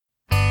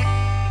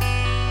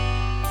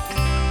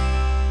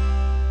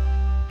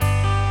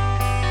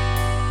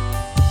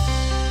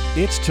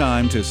It's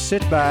time to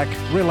sit back,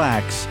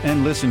 relax,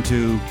 and listen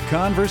to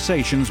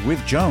Conversations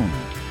with Joan.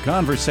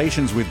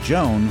 Conversations with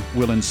Joan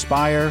will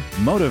inspire,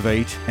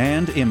 motivate,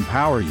 and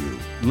empower you.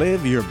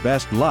 Live your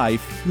best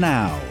life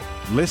now.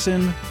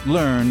 Listen,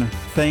 learn,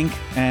 think,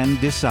 and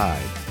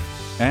decide.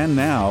 And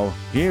now,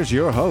 here's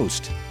your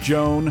host,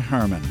 Joan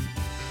Herman.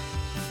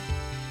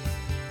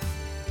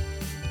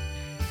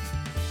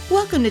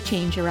 Welcome to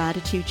Change Your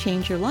Attitude,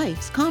 Change Your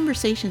Lives,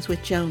 Conversations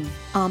with Joan.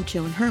 I'm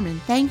Joan Herman.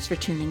 Thanks for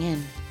tuning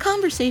in.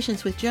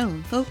 Conversations with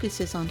Joan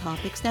focuses on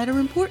topics that are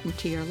important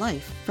to your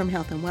life, from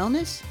health and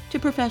wellness to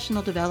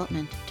professional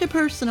development to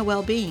personal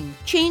well-being.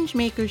 Change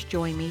makers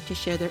join me to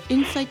share their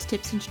insights,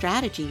 tips, and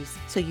strategies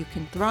so you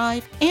can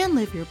thrive and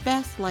live your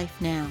best life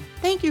now.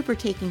 Thank you for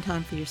taking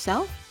time for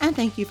yourself, and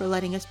thank you for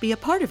letting us be a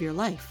part of your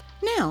life.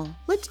 Now,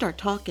 let's start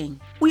talking.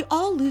 We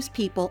all lose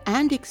people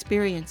and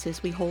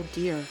experiences we hold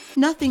dear.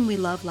 Nothing we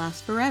love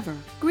lasts forever.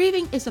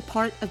 Grieving is a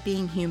part of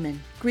being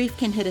human. Grief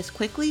can hit us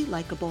quickly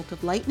like a bolt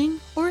of lightning,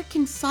 or it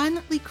can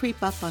silently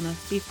creep up on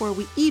us before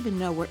we even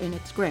know we're in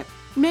its grip.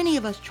 Many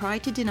of us try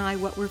to deny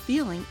what we're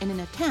feeling in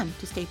an attempt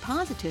to stay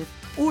positive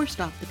or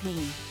stop the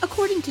pain.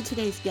 According to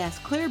today's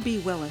guest, Claire B.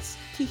 Willis,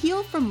 to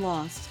heal from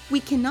loss, we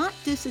cannot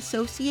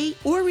disassociate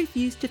or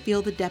refuse to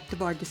feel the depth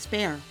of our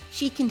despair.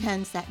 She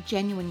contends that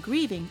genuine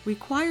grieving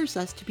requires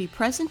us to be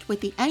present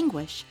with the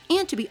anguish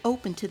and to be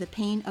open to the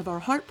pain of our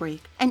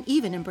heartbreak and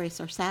even embrace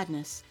our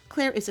sadness.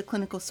 Claire is a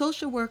clinical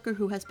social worker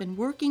who has been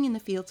working in the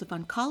fields of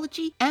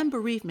oncology and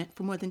bereavement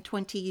for more than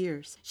 20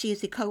 years. She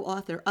is the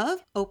co-author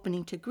of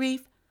Opening to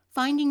Grief,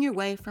 Finding Your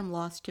Way from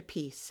Loss to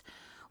Peace.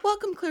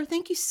 Welcome, Claire.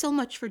 Thank you so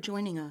much for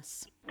joining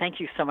us.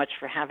 Thank you so much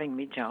for having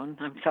me, Joan.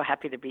 I'm so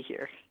happy to be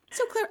here.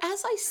 So, Claire,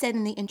 as I said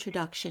in the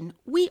introduction,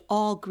 we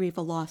all grieve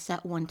a loss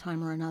at one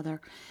time or another.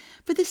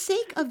 For the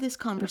sake of this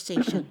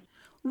conversation,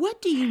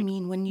 what do you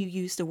mean when you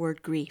use the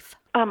word grief?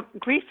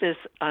 Grief is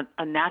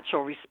a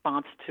natural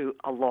response to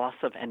a loss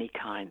of any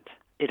kind.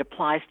 It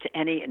applies to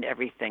any and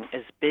everything,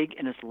 as big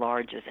and as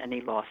large as any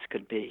loss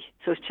could be.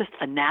 So it's just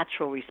a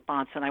natural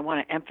response, and I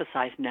want to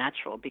emphasize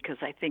natural because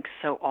I think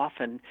so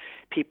often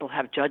people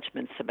have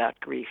judgments about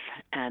grief,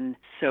 and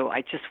so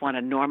I just want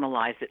to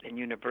normalize it and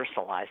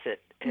universalize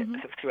it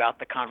throughout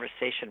the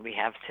conversation we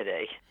have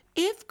today.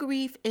 If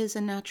grief is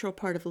a natural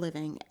part of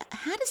living,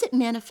 how does it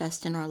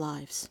manifest in our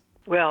lives?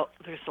 Well,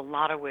 there's a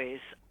lot of ways.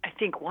 I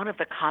think one of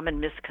the common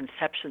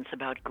misconceptions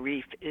about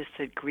grief is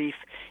that grief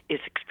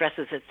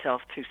expresses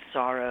itself through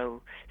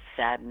sorrow,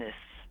 sadness,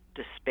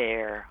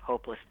 despair,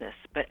 hopelessness.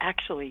 But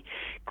actually,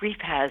 grief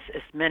has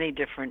as many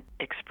different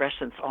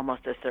expressions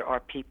almost as there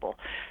are people.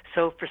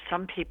 So for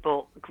some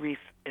people, grief,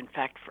 in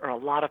fact, for a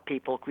lot of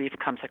people, grief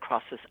comes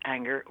across as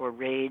anger or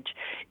rage.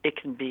 It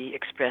can be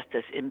expressed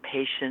as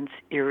impatience,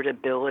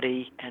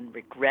 irritability, and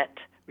regret.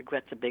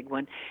 Regret's a big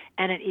one.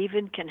 And it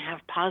even can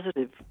have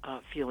positive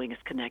feelings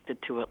connected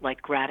to it,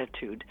 like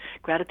gratitude.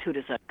 Gratitude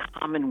is a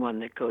common one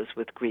that goes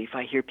with grief.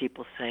 I hear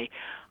people say,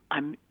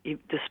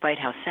 despite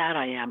how sad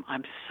I am,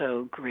 I'm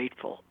so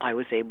grateful I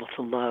was able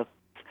to love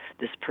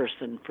this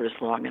person for as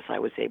long as I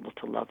was able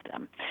to love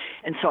them.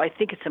 And so I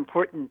think it's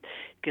important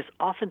because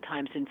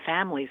oftentimes in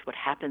families what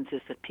happens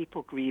is that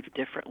people grieve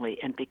differently,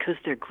 and because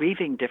they're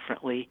grieving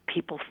differently,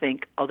 people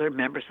think other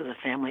members of the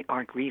family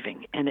aren't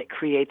grieving, and it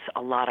creates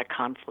a lot of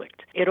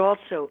conflict. It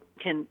also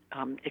can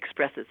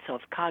express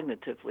itself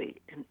cognitively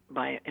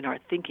in our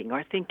thinking.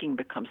 Our thinking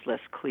becomes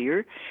less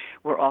clear.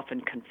 We're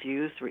often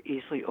confused. We're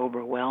easily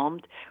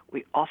overwhelmed.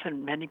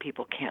 Many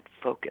people can't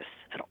focus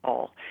at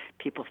all.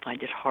 People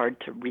find it hard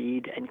to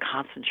read and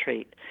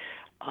concentrate.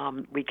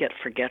 We get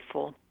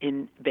forgetful.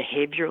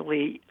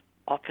 Behaviorally,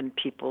 often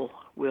people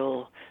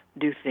will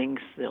do things.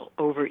 They'll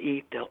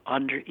overeat, they'll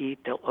undereat,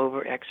 they'll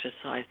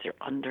overexercise, they'll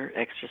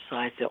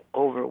underexercise, they'll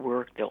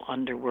overwork, they'll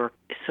underwork.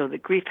 So the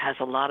grief has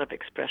a lot of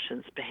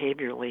expressions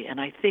behaviorally, and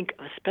I think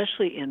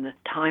especially in the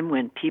time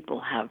when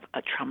people have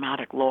a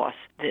traumatic loss,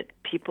 that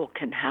people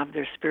can have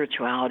their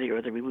spirituality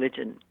or their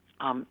religion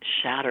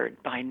shattered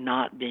by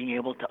not being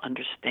able to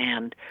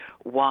understand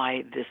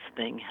why this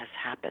thing has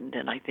happened.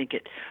 And I think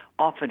it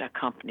often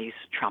accompanies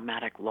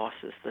traumatic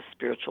losses, the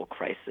spiritual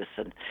crisis,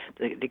 and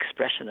the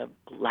expression of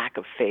lack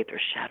of faith or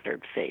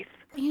shattered faith.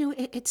 You know,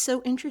 it's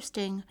so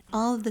interesting,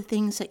 all of the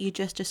things that you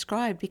just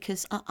described,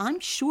 because I'm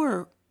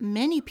sure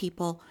many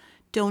people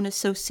don't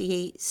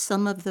associate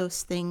some of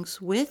those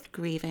things with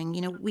grieving.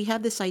 You know, we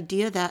have this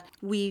idea that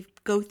we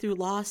go through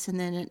loss and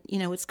then,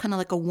 it's kind of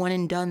like a one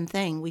and done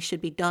thing. We should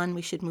be done.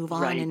 We should move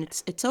on, right, and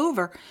it's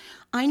over.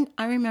 I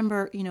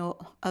remember,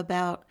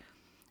 about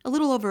a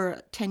little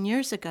over 10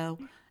 years ago,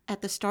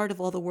 at the start of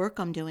all the work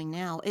I'm doing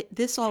now,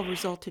 this all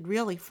resulted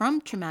really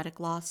from traumatic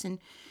loss. And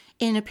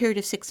in a period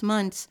of 6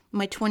 months,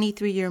 my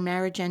 23-year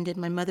marriage ended,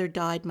 my mother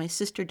died, my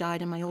sister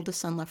died, and my oldest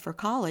son left for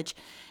college.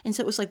 And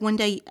so it was like one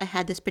day I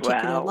had this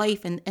particular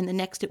life, and the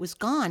next it was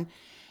gone.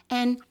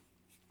 And,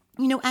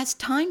 as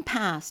time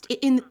passed,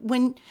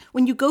 when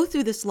you go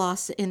through this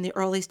loss in the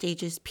early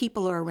stages,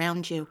 people are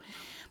around you.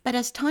 But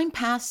as time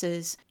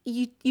passes,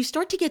 you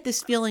start to get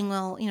this feeling,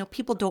 well,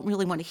 people don't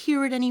really want to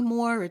hear it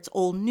anymore. It's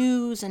old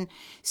news. And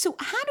so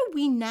how do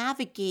we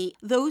navigate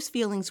those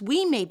feelings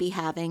we may be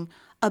having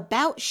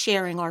about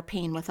sharing our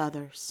pain with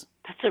others?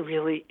 That's a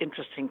really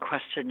interesting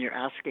question you're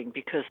asking,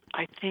 because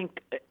I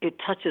think it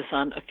touches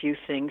on a few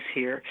things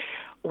here.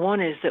 One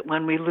is that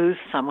when we lose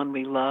someone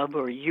we love,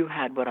 or you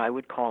had what I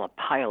would call a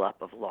pileup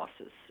of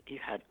losses, you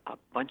had a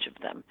bunch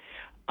of them,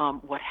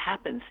 what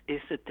happens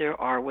is that there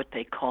are what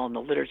they call in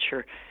the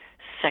literature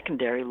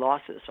secondary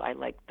losses. I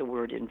like the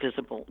word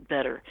invisible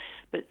better.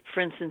 But for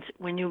instance,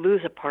 when you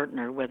lose a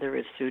partner, whether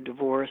it's through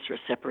divorce or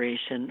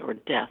separation or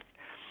death,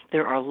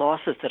 there are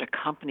losses that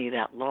accompany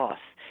that loss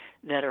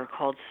that are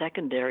called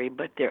secondary,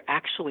 but they're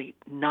actually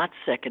not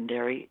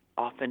secondary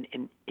often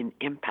in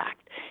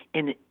impact.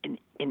 In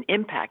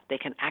impact, they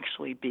can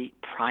actually be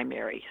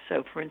primary.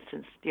 So, for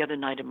instance, the other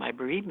night in my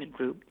bereavement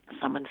group,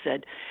 someone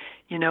said,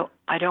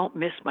 I don't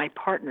miss my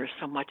partner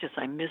so much as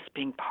I miss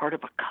being part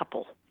of a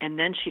couple. And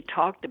then she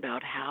talked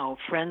about how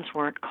friends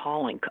weren't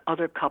calling.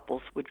 Other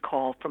couples would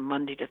call from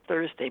Monday to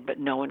Thursday, but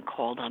no one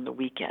called on the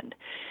weekend.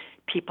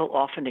 People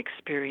often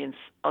experience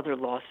other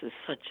losses,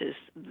 such as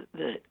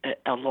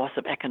a loss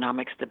of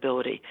economic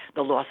stability,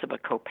 the loss of a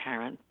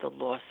co-parent, the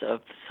loss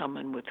of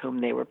someone with whom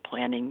they were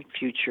planning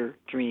future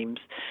dreams.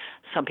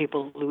 Some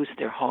people lose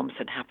their homes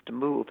and have to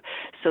move.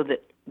 So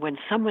that when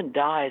someone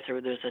dies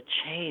or there's a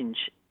change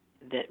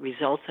that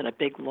results in a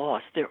big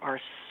loss, there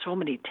are so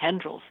many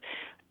tendrils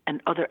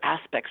and other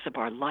aspects of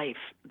our life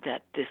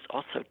that this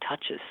also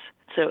touches.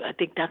 So I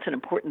think that's an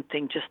important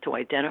thing just to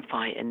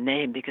identify and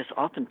name, because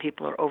often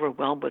people are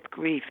overwhelmed with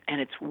grief, and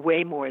it's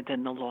way more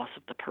than the loss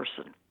of the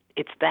person.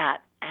 It's that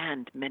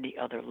and many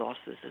other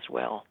losses as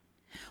well.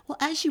 Well,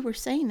 as you were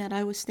saying that,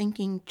 I was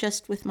thinking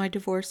just with my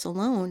divorce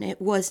alone,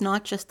 it was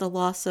not just the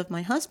loss of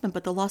my husband,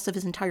 but the loss of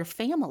his entire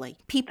family.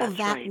 People That's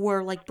that right.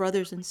 were like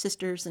brothers and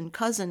sisters and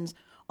cousins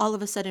all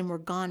of a sudden were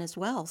gone as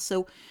well.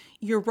 So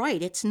you're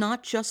right. It's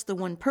not just the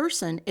one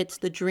person, it's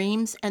the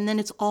dreams, and then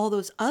it's all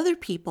those other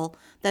people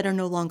that are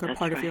no longer That's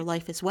part of right. your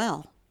life as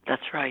well.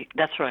 That's right.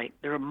 That's right.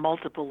 There are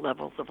multiple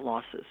levels of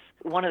losses.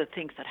 One of the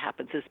things that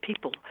happens is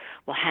people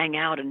will hang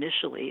out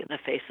initially in the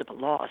face of a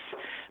loss,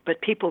 but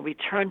people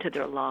return to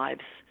their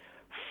lives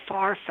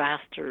far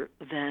faster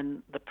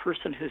than the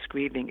person who's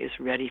grieving is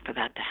ready for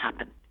that to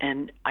happen.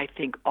 And I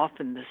think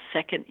often the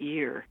second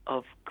year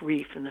of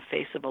grief in the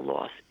face of a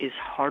loss is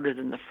harder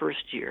than the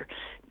first year,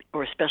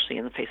 or especially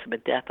in the face of a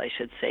death, I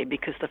should say,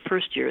 because the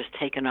first year is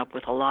taken up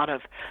with a lot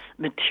of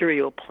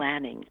material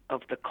planning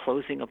of the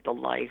closing of the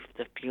life,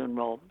 the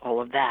funeral,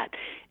 all of that.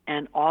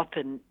 And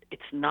often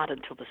it's not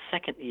until the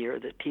second year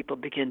that people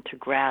begin to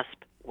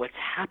grasp what's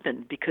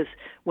happened, because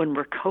when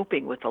we're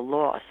coping with a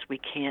loss, we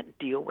can't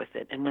deal with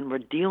it. And when we're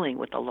dealing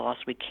with a loss,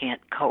 we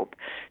can't cope.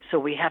 So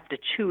we have to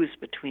choose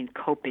between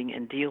coping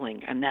and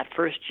dealing. And that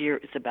first year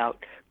is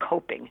about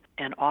coping.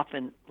 And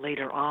often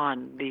later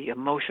on, the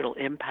emotional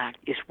impact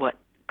is what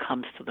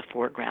comes to the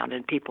foreground.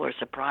 And people are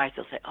surprised.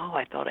 They'll say, oh,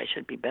 I thought I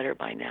should be better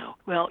by now.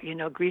 Well,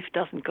 grief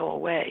doesn't go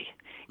away.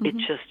 It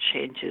just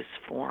changes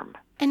form.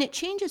 And it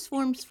changes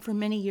forms for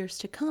many years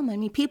to come. I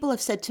mean, people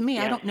have said to me,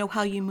 Yes. I don't know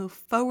how you move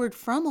forward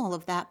from all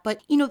of that, but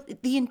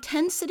the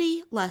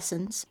intensity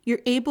lessens.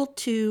 You're able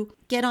to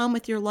get on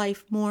with your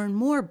life more and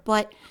more.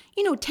 But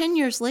 10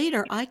 years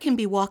later, I can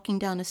be walking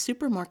down a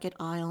supermarket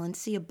aisle and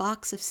see a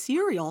box of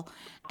cereal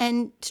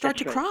and start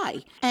That's to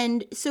right. cry.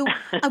 And so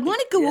I want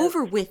to go Yes.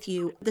 over with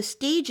you the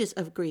stages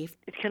of grief.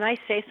 Can I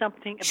say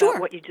something about Sure.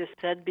 what you just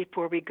said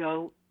before we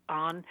go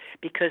on?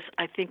 Because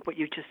I think what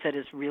you just said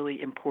is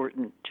really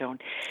important, Joan.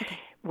 Okay.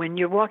 When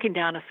you're walking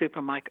down a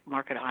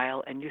supermarket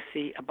aisle and you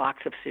see a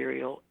box of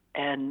cereal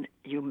and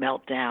you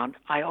melt down,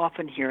 I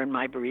often hear in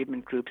my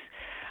bereavement groups,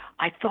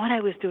 I thought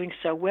I was doing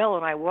so well,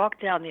 and I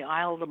walked down the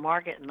aisle of the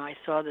market and I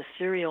saw the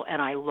cereal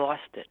and I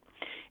lost it.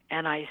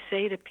 And I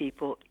say to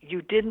people,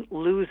 you didn't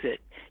lose it.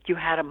 You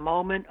had a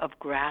moment of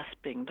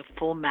grasping the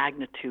full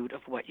magnitude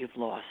of what you've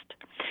lost.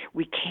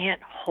 We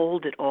can't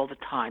hold it all the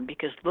time,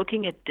 because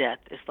looking at death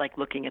is like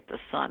looking at the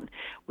sun.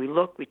 We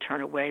look, we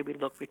turn away, we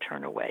look, we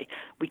turn away.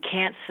 We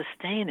can't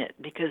sustain it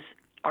because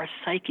our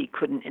psyche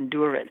couldn't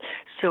endure it.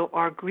 So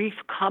our grief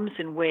comes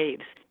in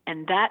waves.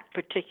 And that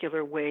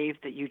particular wave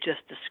that you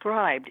just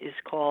described is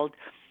called,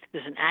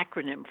 there's an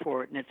acronym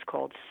for it, and it's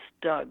called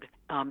STUG,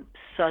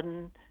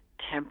 Sudden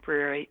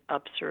Temporary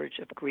Upsurge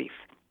of Grief.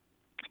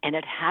 And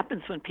it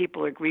happens when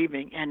people are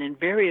grieving, and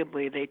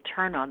invariably they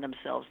turn on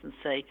themselves and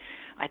say,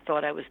 I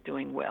thought I was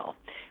doing well.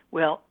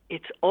 Well,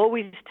 it's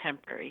always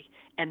temporary,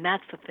 and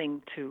that's the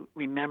thing to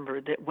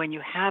remember, that when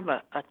you have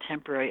a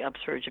temporary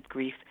upsurge of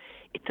grief,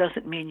 it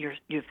doesn't mean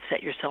you've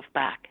set yourself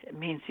back. It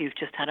means you've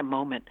just had a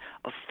moment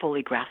of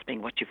fully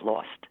grasping what you've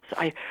lost. So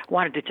I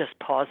wanted to just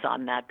pause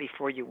on that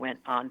before you went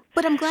on.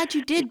 But I'm glad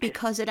you did,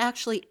 because it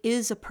actually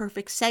is a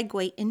perfect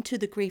segue into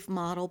the grief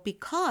model,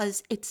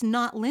 because it's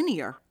not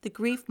linear. The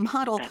grief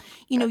model,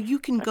 you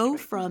can go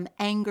from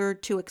anger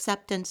to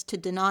acceptance to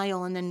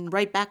denial and then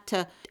right back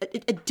to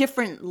a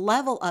different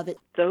level of it.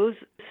 those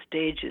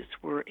stages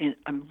were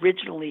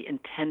originally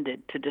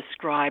intended to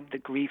describe the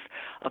grief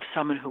of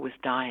someone who was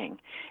dying,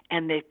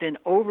 and they've been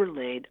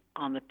overlaid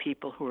on the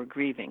people who are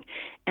grieving.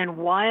 And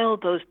while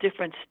those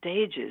different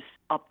stages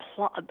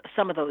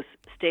some of those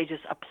stages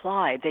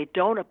apply, they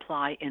don't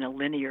apply in a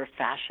linear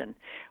fashion.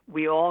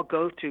 We all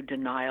go through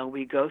denial,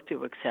 we go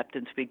through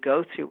acceptance, we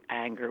go through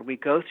anger, we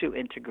go through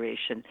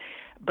integration,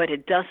 but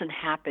it doesn't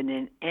happen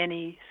in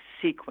any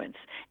sequence.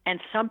 And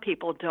some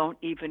people don't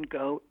even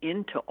go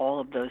into all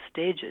of those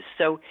stages.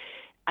 So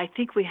I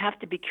think we have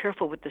to be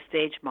careful with the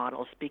stage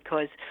models,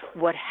 because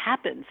what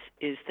happens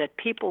is that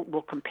people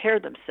will compare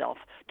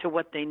themselves to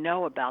what they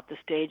know about the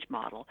stage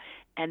model,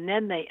 and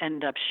then they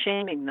end up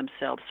shaming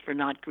themselves for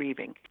not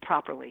grieving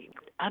properly.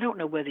 I don't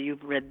know whether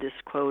you've read this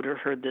quote or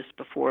heard this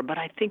before, but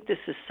I think this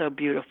is so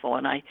beautiful,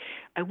 and I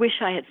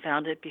wish I had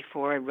found it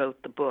before I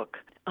wrote the book.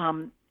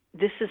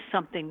 This is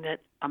something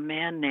that a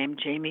man named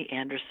Jamie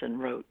Anderson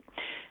wrote.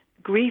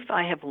 Grief,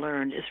 I have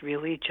learned, is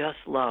really just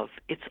love.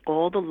 It's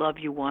all the love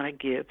you want to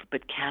give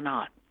but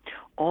cannot.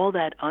 All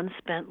that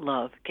unspent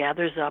love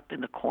gathers up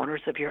in the corners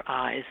of your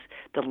eyes,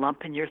 the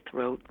lump in your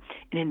throat,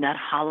 and in that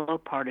hollow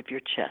part of your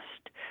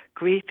chest.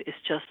 Grief is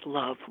just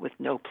love with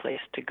no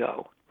place to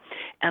go.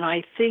 And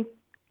I think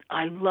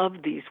I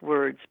love these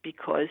words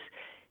because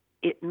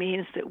it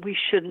means that we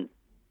shouldn't,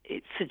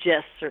 it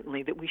suggests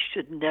certainly that we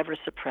should never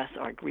suppress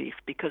our grief,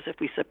 because if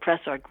we suppress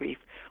our grief,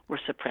 we're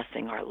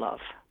suppressing our love.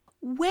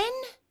 When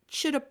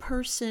should a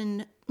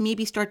person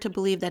maybe start to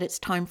believe that it's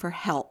time for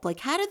help? Like,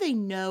 how do they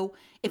know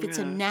if it's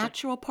a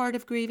natural part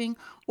of grieving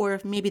or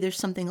if maybe there's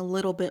something a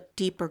little bit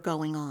deeper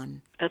going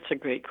on? That's a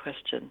great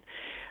question.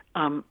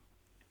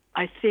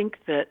 I think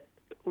that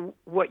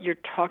what you're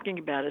talking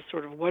about is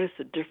sort of what is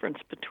the difference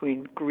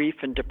between grief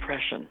and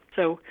depression.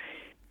 So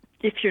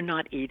if you're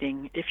not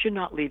eating, if you're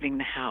not leaving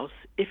the house,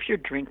 if you're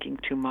drinking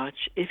too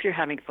much, if you're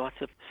having thoughts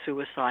of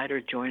suicide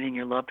or joining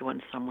your loved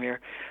one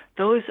somewhere,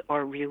 those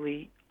are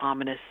really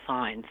ominous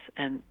signs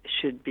and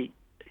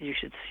you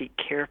should seek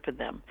care for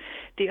them.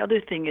 The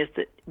other thing is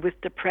that with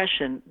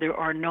depression, there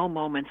are no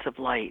moments of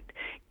light.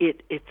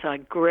 It's a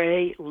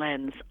gray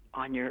lens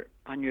on your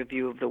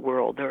view of the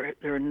world. There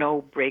are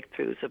no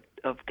breakthroughs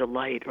of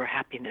delight or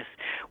happiness.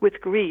 With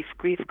grief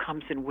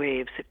comes in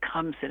waves. It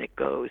comes and it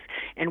goes.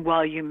 And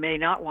while you may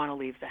not want to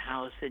leave the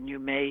house and you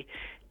may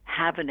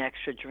have an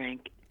extra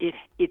drink,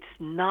 it's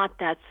not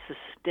that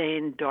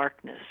sustained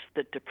darkness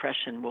that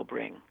depression will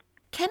bring.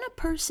 Can a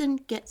person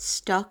get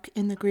stuck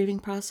in the grieving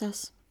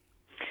process?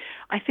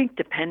 I think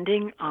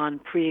depending on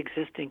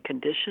pre-existing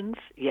conditions,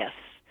 yes,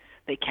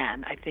 they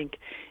can. I think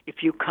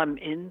if you come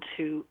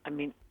into,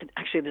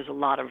 actually there's a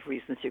lot of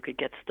reasons you could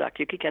get stuck.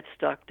 You could get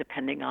stuck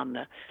depending on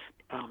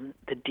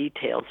the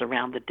details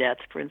around the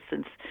deaths. For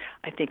instance,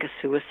 I think a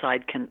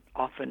suicide can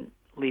often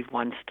leave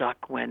one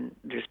stuck when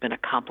there's been a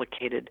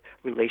complicated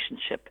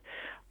relationship.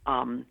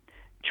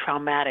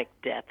 Traumatic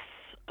deaths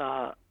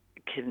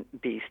can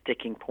be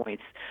sticking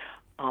points.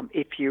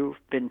 If you've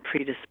been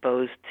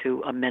predisposed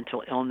to a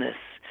mental illness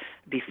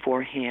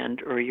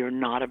beforehand, or you're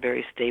not a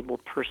very stable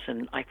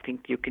person, I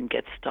think you can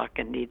get stuck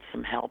and need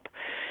some help.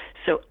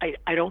 So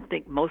I don't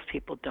think most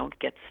people don't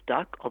get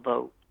stuck,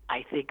 although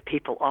I think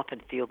people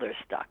often feel they're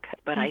stuck.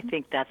 But I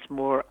think that's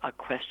more a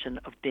question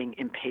of being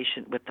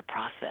impatient with the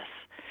process.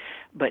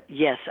 But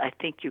yes, I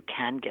think you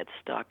can get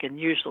stuck, and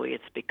usually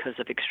it's because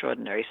of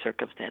extraordinary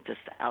circumstances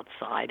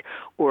outside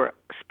or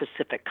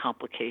specific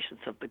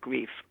complications of the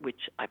grief,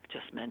 which I've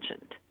just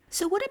mentioned.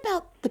 So what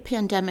about the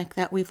pandemic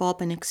that we've all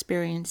been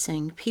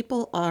experiencing?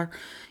 People are,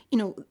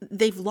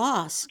 they've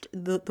lost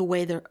the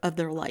way of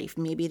their life.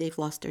 Maybe they've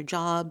lost their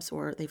jobs,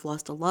 or they've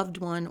lost a loved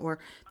one, or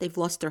they've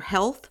lost their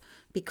health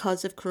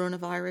because of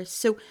coronavirus.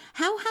 So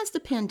how has the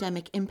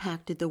pandemic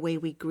impacted the way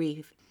we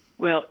grieve?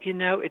 Well,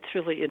 it's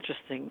really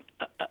interesting.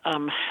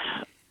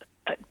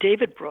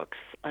 David Brooks,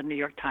 a New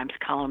York Times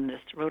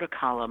columnist, wrote a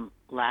column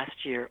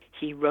last year.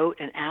 He wrote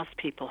and asked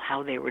people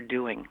how they were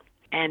doing.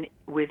 And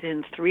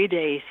within 3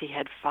 days, he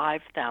had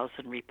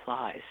 5,000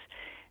 replies.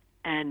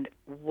 And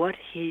what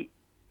he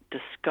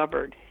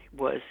discovered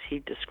was, he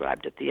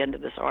described at the end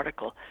of this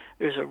article,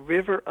 there's a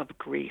river of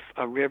grief,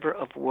 a river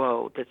of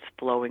woe that's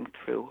flowing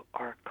through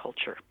our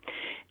culture.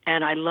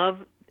 And I love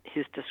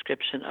his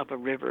description of a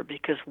river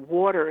because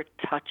water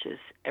touches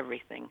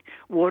everything.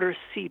 Water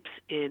seeps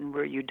in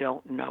where you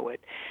don't know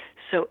it.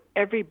 So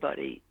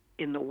everybody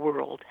in the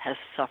world has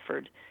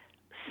suffered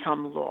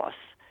some loss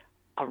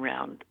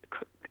around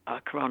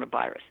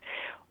coronavirus.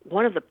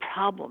 One of the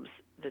problems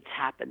that's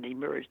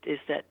emerged, is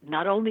that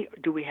not only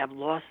do we have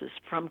losses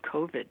from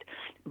COVID,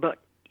 but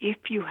if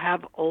you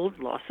have old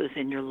losses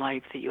in your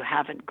life that you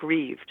haven't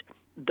grieved,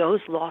 those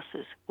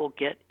losses will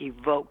get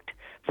evoked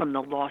from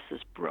the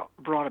losses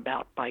brought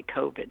about by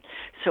COVID.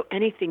 So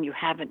anything you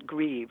haven't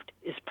grieved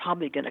is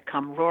probably going to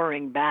come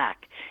roaring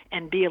back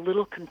and be a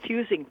little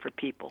confusing for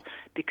people,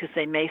 because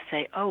they may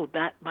say, oh,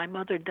 my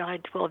mother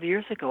died 12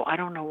 years ago. I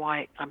don't know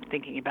why I'm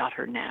thinking about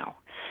her now.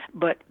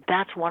 But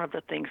that's one of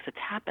the things that's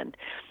happened.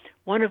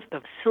 One of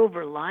the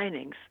silver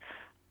linings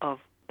of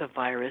the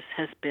virus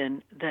has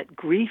been that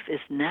grief is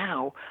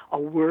now a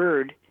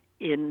word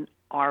in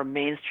our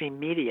mainstream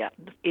media.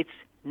 It's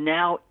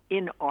now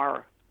in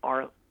our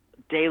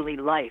daily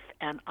life,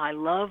 and I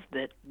love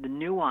that the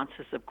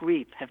nuances of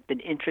grief have been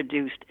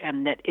introduced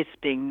and that it's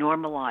being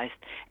normalized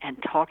and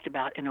talked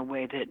about in a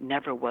way that it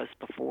never was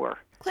before.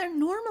 Claire,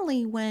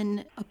 normally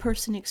when a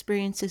person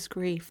experiences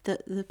grief,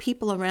 the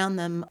people around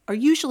them are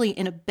usually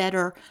in a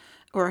better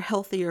or a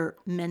healthier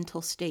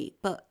mental state.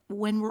 But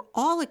when we're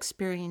all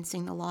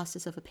experiencing the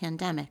losses of a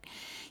pandemic,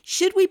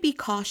 should we be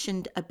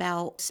cautioned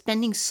about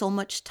spending so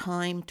much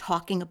time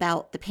talking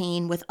about the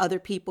pain with other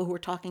people who are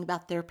talking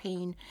about their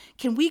pain?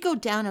 Can we go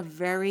down a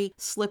very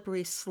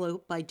slippery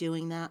slope by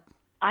doing that?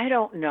 I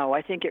don't know.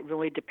 I think it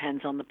really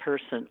depends on the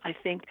person. I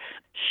think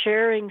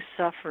sharing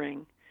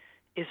suffering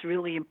is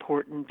really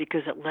important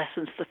because it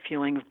lessens the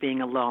feeling of being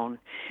alone.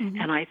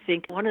 Mm-hmm. And I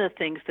think one of the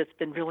things that's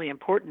been really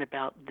important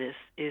about this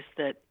is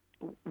that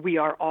we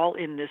are all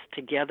in this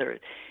together.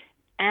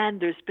 And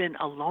there's been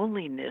a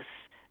loneliness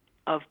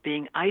of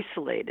being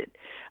isolated.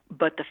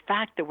 But the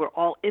fact that we're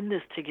all in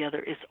this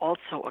together is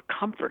also a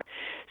comfort.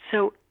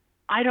 So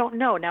I don't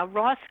know. Now,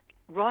 Ross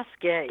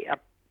Gay, a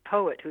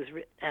poet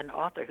an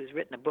author who's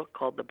written a book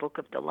called The Book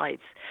of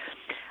Delights,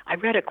 I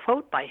read a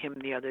quote by him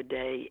the other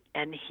day,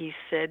 and he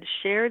said,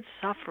 shared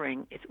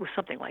suffering, it was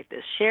something like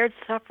this, shared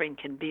suffering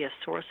can be a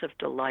source of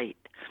delight.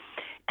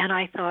 And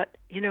I thought,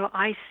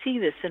 I see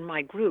this in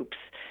my groups,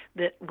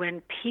 that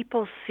when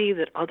people see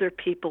that other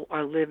people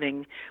are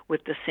living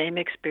with the same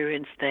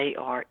experience they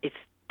are, it's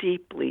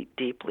deeply,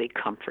 deeply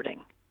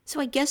comforting. So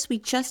I guess we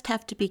just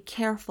have to be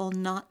careful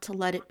not to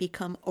let it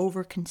become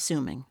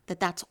over-consuming,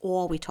 that's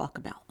all we talk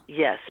about.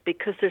 Yes,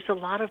 because there's a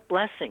lot of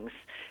blessings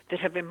that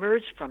have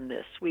emerged from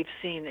this. We've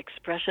seen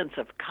expressions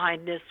of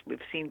kindness. We've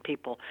seen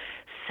people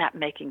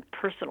making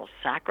personal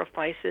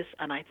sacrifices.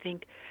 And I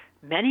think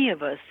many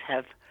of us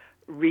have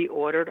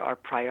reordered our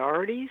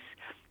priorities.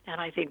 And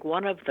I think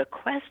one of the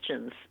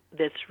questions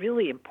that's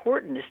really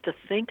important is to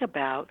think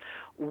about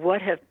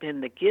what have been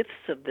the gifts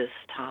of this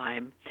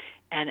time.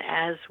 And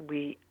as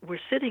we're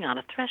sitting on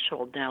a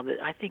threshold now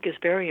that I think is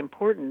very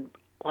important,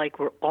 like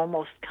we're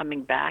almost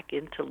coming back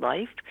into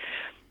life,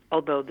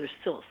 although there's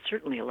still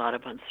certainly a lot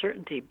of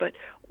uncertainty. But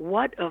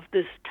what of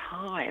this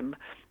time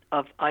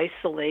of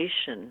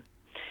isolation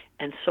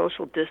and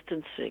social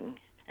distancing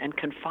and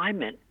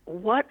confinement,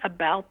 what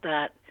about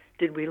that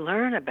did we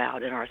learn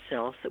about in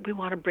ourselves that we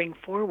want to bring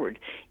forward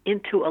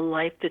into a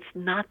life that's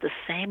not the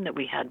same that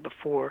we had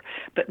before,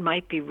 but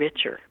might be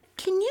richer?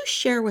 Can you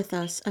share with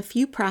us a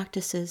few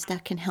practices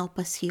that can help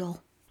us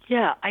heal?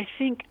 Yeah, I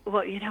think,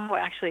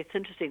 actually it's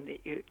interesting that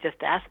you just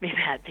asked me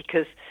that,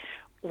 because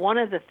one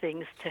of the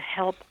things to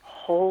help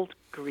hold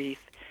grief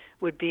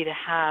would be to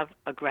have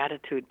a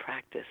gratitude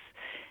practice.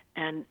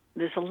 And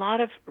there's a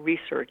lot of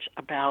research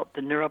about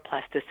the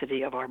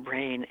neuroplasticity of our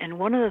brain. And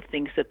one of the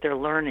things that they're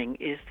learning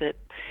is that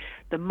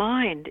the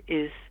mind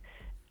is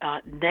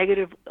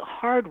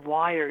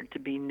hardwired to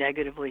be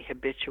negatively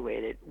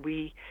habituated.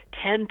 We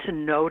tend to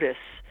notice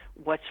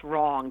what's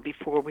wrong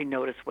before we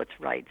notice what's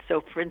right.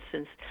 So, for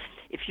instance,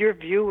 if your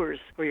viewers,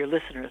 or your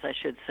listeners, I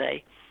should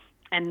say,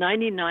 and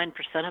 99%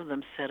 of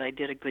them said I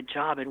did a good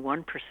job and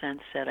 1%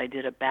 said I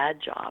did a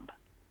bad job,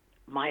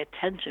 my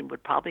attention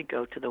would probably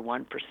go to the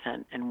 1%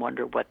 and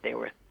wonder what they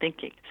were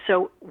thinking.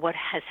 So what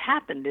has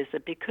happened is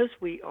that because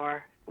we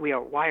are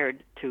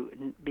wired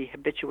to be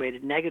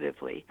habituated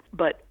negatively,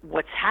 but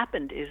what's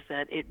happened is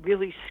that it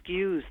really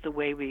skews the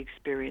way we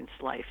experience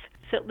life.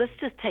 So let's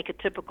just take a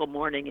typical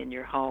morning in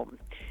your home.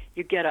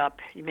 You get up,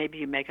 maybe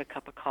you make a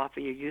cup of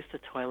coffee, you use the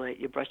toilet,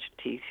 you brush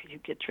your teeth, you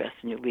get dressed,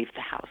 and you leave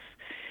the house.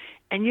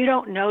 And you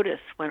don't notice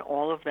when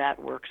all of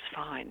that works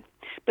fine.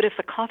 But if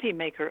the coffee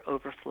maker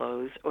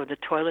overflows or the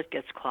toilet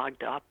gets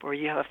clogged up or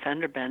you have a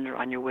fender bender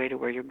on your way to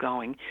where you're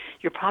going,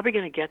 you're probably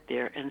going to get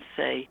there and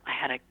say, I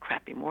had a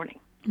crappy morning.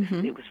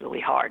 Mm-hmm. It was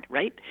really hard,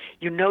 right?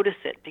 You notice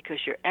it because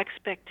your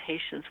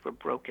expectations were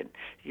broken.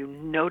 You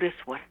notice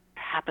what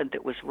happened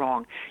that was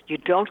wrong. You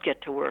don't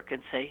get to work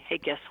and say, hey,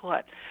 guess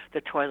what?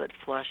 The toilet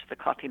flushed, the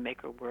coffee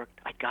maker worked,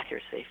 I got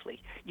here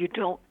safely. You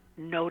don't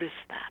notice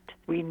that.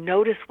 We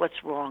notice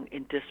what's wrong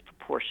in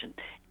disproportion.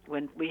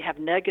 When we have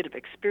negative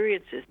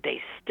experiences,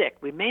 they stick.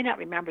 We may not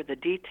remember the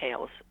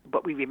details,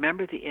 but we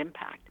remember the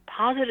impact.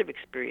 Positive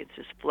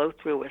experiences flow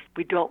through us.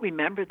 We don't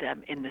remember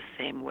them in the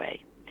same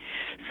way.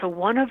 So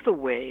one of the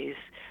ways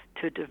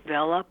to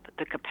develop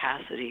the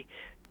capacity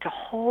to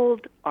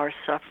hold our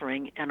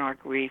suffering and our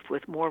grief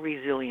with more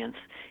resilience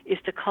is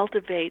to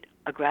cultivate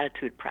a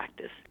gratitude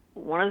practice.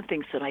 One of the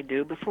things that I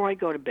do before I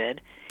go to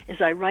bed is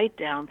I write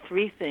down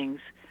 3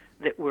 things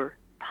that were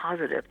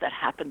positive that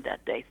happened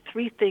that day,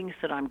 3 things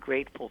that I'm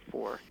grateful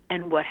for.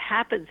 And what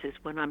happens is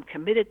when I'm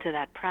committed to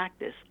that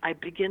practice, I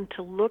begin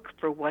to look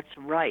for what's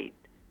right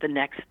the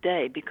next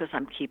day because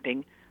I'm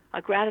keeping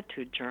a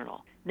gratitude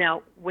journal.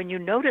 Now, when you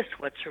notice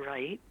what's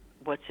right,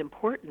 what's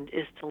important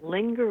is to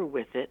linger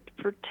with it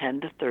for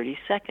 10 to 30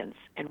 seconds.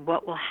 And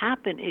what will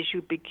happen is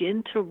you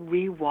begin to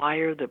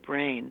rewire the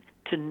brain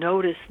to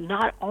notice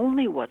not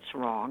only what's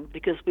wrong,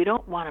 because we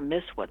don't want to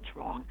miss what's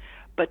wrong,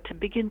 but to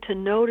begin to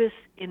notice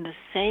in the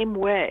same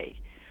way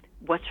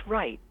what's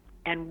right.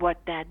 And what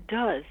that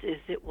does is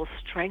it will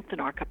strengthen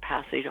our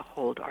capacity to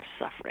hold our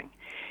suffering.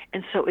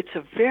 And so it's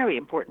a very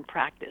important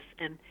practice.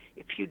 And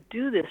if you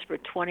do this for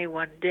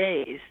 21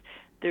 days,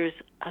 there's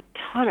a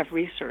ton of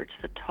research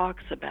that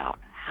talks about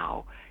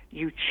how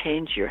you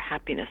change your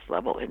happiness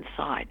level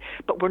inside.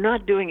 But we're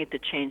not doing it to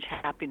change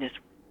happiness.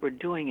 We're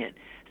doing it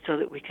so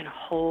that we can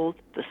hold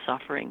the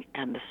suffering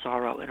and the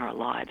sorrow in our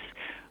lives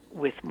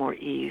with more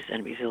ease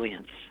and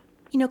resilience.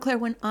 You know, Claire,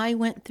 when I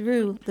went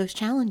through those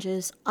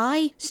challenges,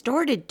 I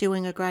started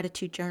doing a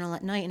gratitude journal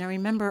at night. And I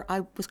remember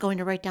I was going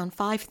to write down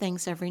 5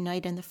 things every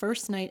night. And the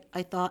first night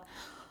I thought,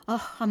 I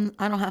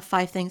don't have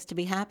 5 things to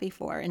be happy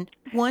for. And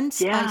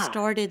once I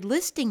started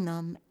listing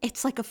them,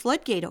 it's like a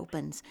floodgate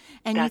opens.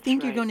 And you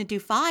think you're going to do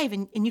 5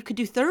 and you could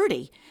do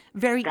 30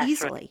 very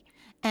easily.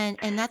 Right.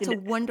 And that's a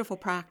wonderful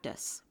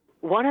practice.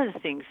 One of the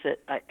things that,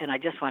 I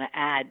just want to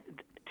add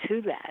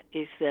to that,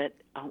 is that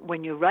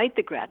when you write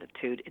the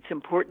gratitude, it's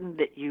important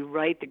that you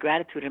write the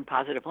gratitude in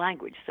positive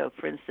language. So,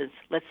 for instance,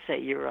 let's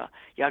say you're a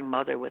young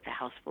mother with a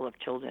house full of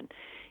children.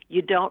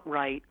 You don't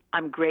write,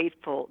 I'm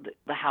grateful that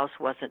the house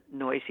wasn't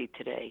noisy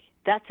today.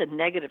 That's a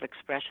negative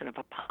expression of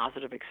a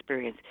positive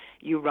experience.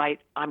 You write,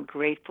 I'm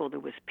grateful there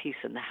was peace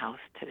in the house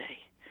today.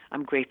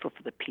 I'm grateful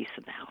for the peace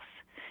in the house.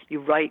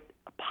 You write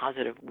a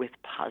positive with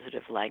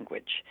positive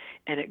language,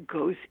 and it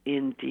goes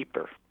in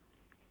deeper.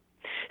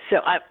 So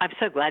I'm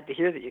so glad to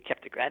hear that you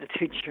kept a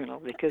gratitude journal,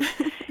 because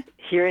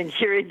hearing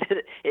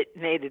that it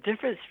made a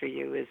difference for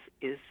you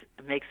is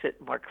makes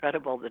it more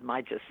credible than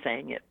my just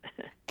saying it.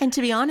 And to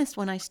be honest,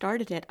 when I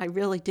started it, I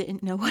really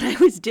didn't know what I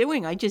was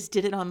doing. I just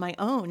did it on my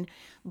own,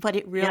 but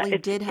it really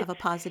did have a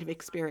positive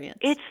experience.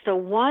 It's the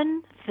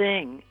one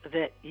thing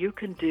that you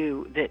can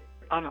do that,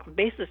 on a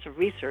basis of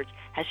research,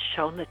 has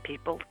shown that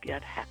people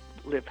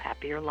live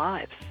happier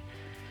lives.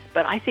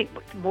 But I think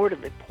more to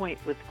the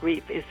point with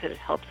grief is that it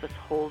helps us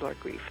hold our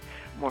grief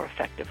more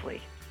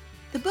effectively.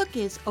 The book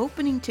is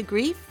Opening to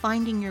Grief,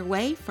 Finding Your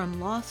Way from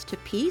Loss to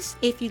Peace.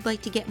 If you'd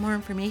like to get more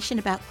information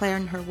about Claire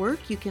and her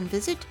work, you can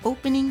visit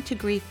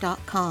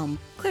openingtogrief.com.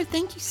 Claire,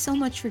 thank you so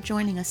much for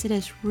joining us. It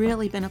has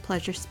really been a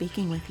pleasure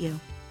speaking with you.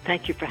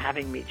 Thank you for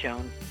having me,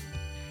 Joan.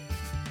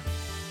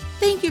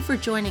 Thank you for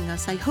joining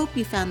us. I hope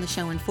you found the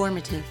show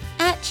informative.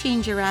 At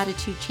Change Your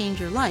Attitude, Change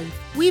Your Life,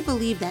 we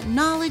believe that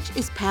knowledge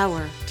is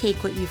power.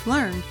 Take what you've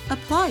learned,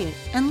 apply it,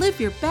 and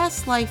live your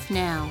best life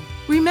now.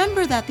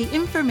 Remember that the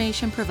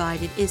information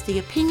provided is the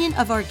opinion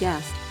of our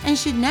guest and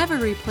should never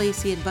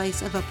replace the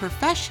advice of a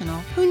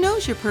professional who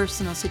knows your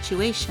personal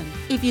situation.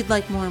 If you'd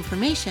like more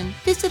information,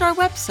 visit our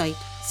website,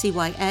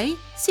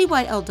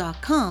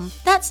 CYACYL.com.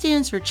 That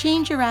stands for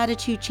Change Your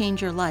Attitude,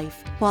 Change Your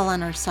Life. While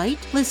on our site,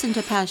 listen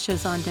to past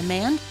shows on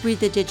demand, read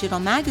the digital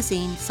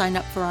magazine, sign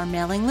up for our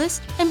mailing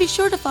list, and be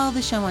sure to follow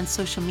the show on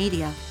social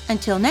media.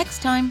 Until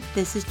next time,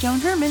 this is Joan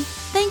Herman.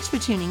 Thanks for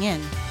tuning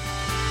in.